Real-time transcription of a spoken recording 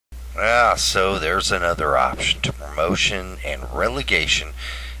So there's another option to promotion and relegation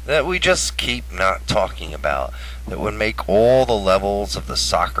that we just keep not talking about that would make all the levels of the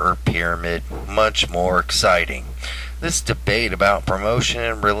soccer pyramid much more exciting. This debate about promotion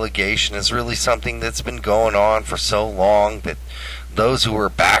and relegation is really something that's been going on for so long that those who are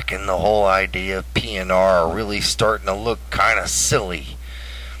backing the whole idea of PNR are really starting to look kind of silly.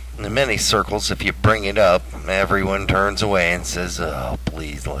 In many circles, if you bring it up, everyone turns away and says, "Oh,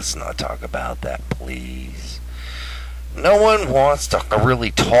 please, let's not talk about that, please." No one wants to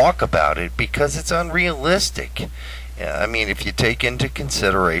really talk about it because it's unrealistic. I mean, if you take into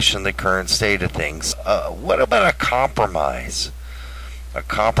consideration the current state of things, what about a compromise? A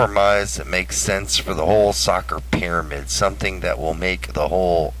compromise that makes sense for the whole soccer pyramid, something that will make the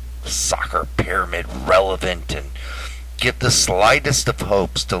whole soccer pyramid relevant and give the slightest of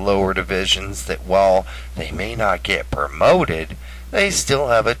hopes to lower divisions that while they may not get promoted, they still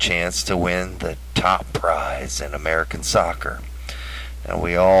have a chance to win the top prize in American soccer. Now,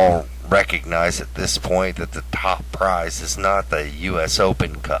 we all recognize at this point that the top prize is not the U.S.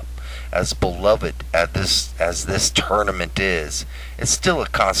 Open Cup. As beloved as this tournament is, it's still a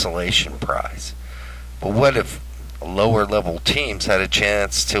consolation prize. But what if lower level teams had a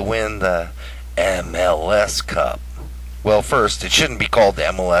chance to win the MLS Cup? Well, first, it shouldn't be called the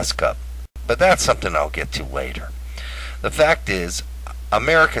MLS Cup, but that's something I'll get to later. The fact is,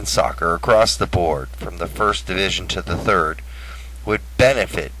 American soccer across the board, from the first division to the third, would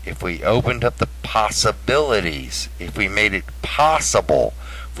benefit if we opened up the possibilities, if we made it possible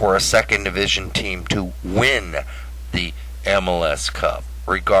for a second division team to win the MLS Cup,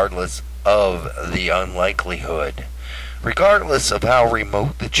 regardless of the unlikelihood, regardless of how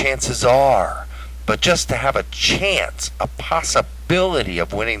remote the chances are. But just to have a chance, a possibility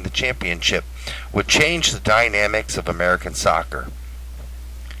of winning the championship would change the dynamics of American soccer.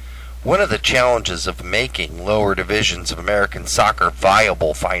 One of the challenges of making lower divisions of American soccer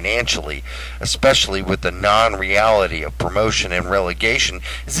viable financially, especially with the non-reality of promotion and relegation,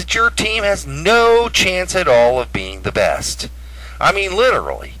 is that your team has no chance at all of being the best. I mean,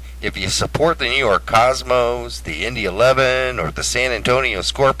 literally. If you support the New York Cosmos, the Indy 11, or the San Antonio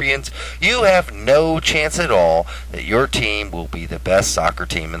Scorpions, you have no chance at all that your team will be the best soccer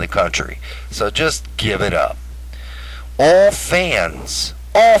team in the country. So just give it up. All fans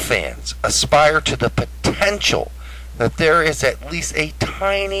aspire to the potential that there is at least a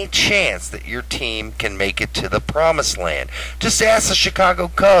tiny chance that your team can make it to the promised land. Just ask the Chicago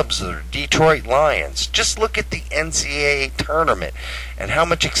Cubs or Detroit Lions. Just look at the NCAA tournament and how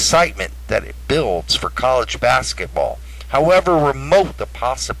much excitement that it builds for college basketball. However remote the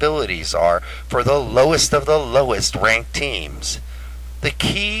possibilities are for the lowest of the lowest ranked teams. The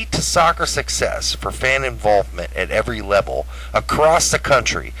key to soccer success for fan involvement at every level across the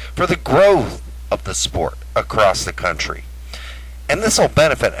country, for the growth of the sport across the country, and this will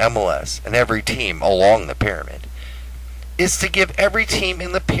benefit MLS and every team along the pyramid, is to give every team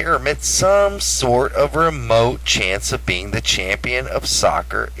in the pyramid some sort of remote chance of being the champion of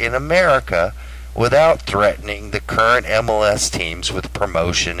soccer in America without threatening the current MLS teams with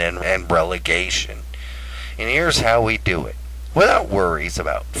promotion and relegation. And here's how we do it. Without worries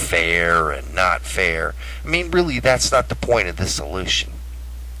about fair and not fair. I mean, really, that's not the point of this solution.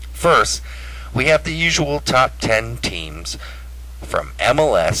 First, we have the usual top 10 teams from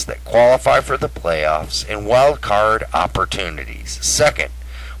MLS that qualify for the playoffs and wild card opportunities. Second,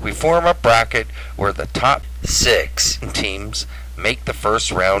 we form a bracket where the top 6 teams make the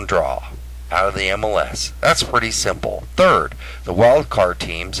first round draw out of the MLS. That's pretty simple. Third, the wild card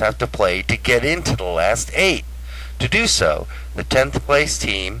teams have to play to get into the last 8. To do so, the 10th place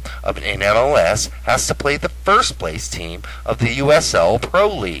team in MLS has to play the first place team of the USL Pro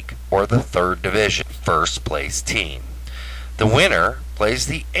League, or the third division first place team. The winner plays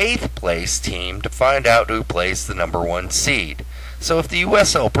the 8th place team to find out who plays the number 1 seed. So if the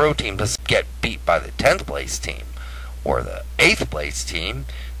USL Pro team doesn't get beat by the 10th place team or the 8th place team,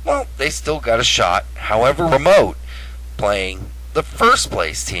 well, they still got a shot, however remote, playing the first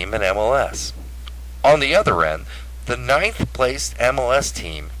place team in MLS. On the other end, the 9th placed MLS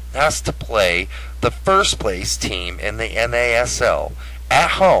team has to play the first place team in the NASL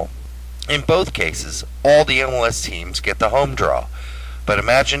at home. In both cases, all the MLS teams get the home draw. But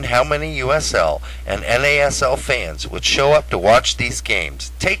imagine how many USL and NASL fans would show up to watch these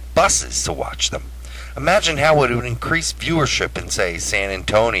games, take buses to watch them. Imagine how it would increase viewership in, say, San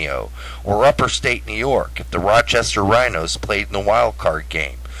Antonio or upper state New York if the Rochester Rhinos played in the wild card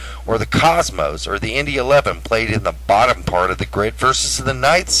game, or the Cosmos or the Indy 11 played in the bottom part of the grid versus the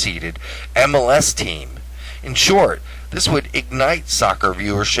 9th seeded MLS team. In short, This would ignite soccer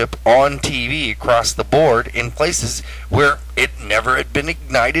viewership on TV across the board in places where it never had been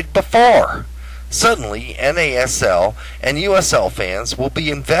ignited before. Suddenly, NASL and USL fans will be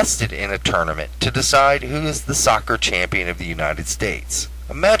invested in a tournament to decide who is the soccer champion of the United States.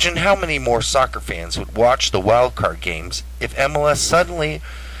 Imagine how many more soccer fans would watch the wildcard games if MLS suddenly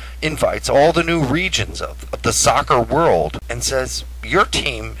invites all the new regions of the soccer world and says, your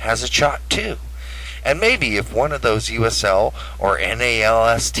team has a shot too. And maybe if one of those USL or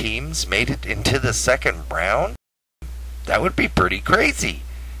NALS teams made it into the second round, that would be pretty crazy.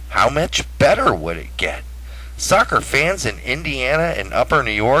 How much better would it get? Soccer fans in Indiana and Upper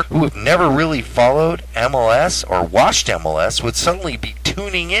New York who have never really followed MLS or watched MLS would suddenly be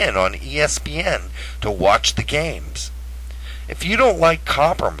tuning in on ESPN to watch the games. If you don't like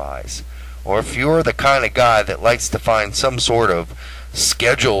compromise, or if you're the kind of guy that likes to find some sort of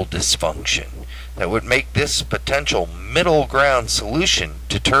schedule dysfunction that would make this potential middle ground solution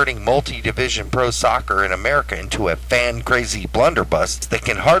to turning multi-division pro soccer in America into a fan-crazy blunderbuss that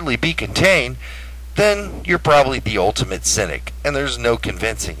can hardly be contained, then you're probably the ultimate cynic, and there's no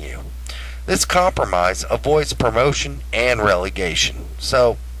convincing you. This compromise avoids promotion and relegation,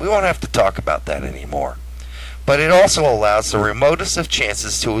 so we won't have to talk about that anymore. But it also allows the remotest of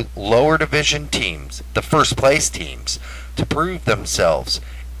chances to lower division teams, the first place teams, to prove themselves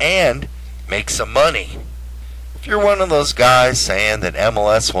and make some money. If you're one of those guys saying that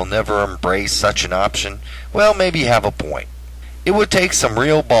MLS will never embrace such an option, well, maybe you have a point. It would take some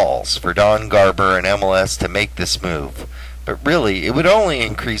real balls for Don Garber and MLS to make this move, but really it would only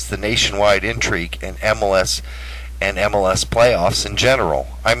increase the nationwide intrigue in MLS and MLS playoffs in general.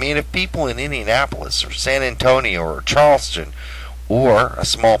 I mean, if people in Indianapolis or San Antonio or Charleston or a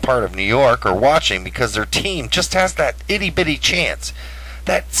small part of New York are watching because their team just has that itty-bitty chance,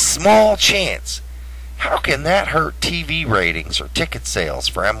 that small chance, how can that hurt TV ratings or ticket sales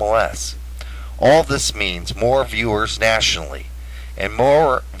for MLS? All this means more viewers nationally, and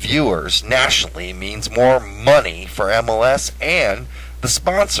more viewers nationally means more money for MLS and the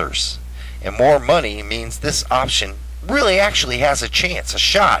sponsors. And more money means this option really actually has a chance, a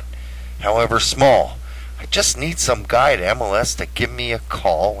shot, however small. I just need some guy at MLS to give me a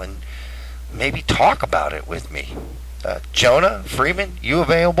call and maybe talk about it with me. Jonah Freeman, you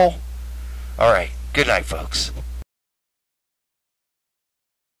available? All right. Good night, folks.